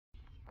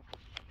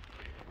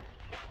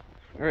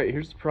Alright,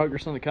 here's the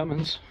progress on the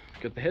Cummins.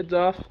 Got the heads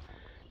off,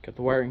 got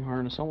the wiring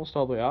harness almost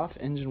all the way off.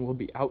 Engine will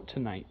be out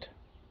tonight.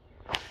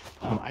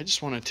 I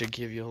just wanted to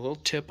give you a little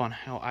tip on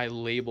how I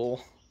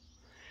label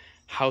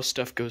how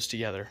stuff goes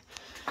together.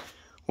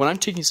 When I'm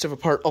taking stuff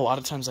apart, a lot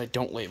of times I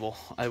don't label.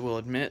 I will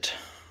admit,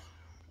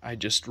 I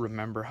just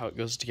remember how it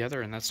goes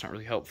together, and that's not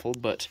really helpful.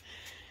 But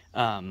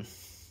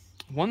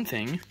one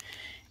thing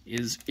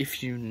is,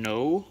 if you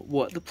know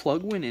what the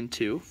plug went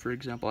into, for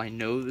example, I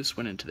know this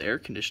went into the air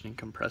conditioning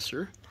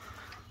compressor,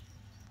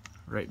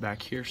 right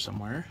back here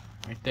somewhere,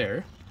 right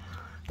there.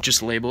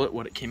 Just label it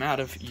what it came out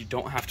of. You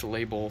don't have to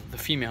label the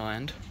female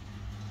end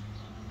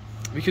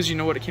because you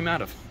know what it came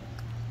out of.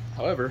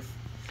 However,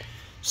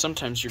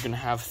 sometimes you're going to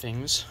have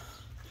things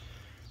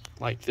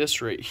like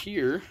this right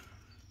here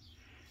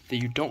that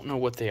you don't know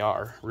what they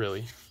are,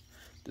 really.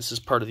 This is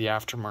part of the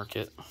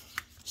aftermarket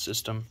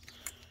system.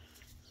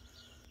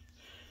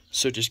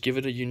 So just give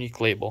it a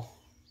unique label.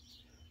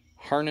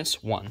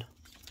 Harness 1.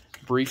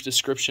 Brief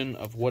description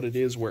of what it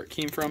is, where it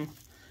came from,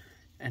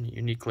 and a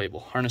unique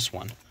label. Harness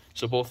 1.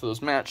 So both of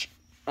those match,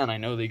 and I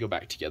know they go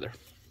back together.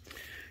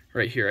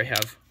 Right here I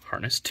have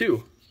harness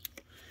 2.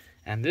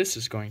 And this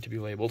is going to be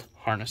labeled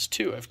harness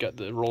 2. I've got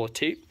the roll of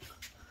tape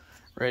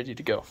ready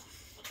to go.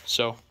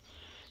 So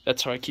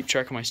that's how I keep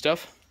track of my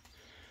stuff.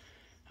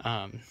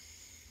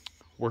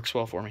 Works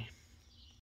well for me.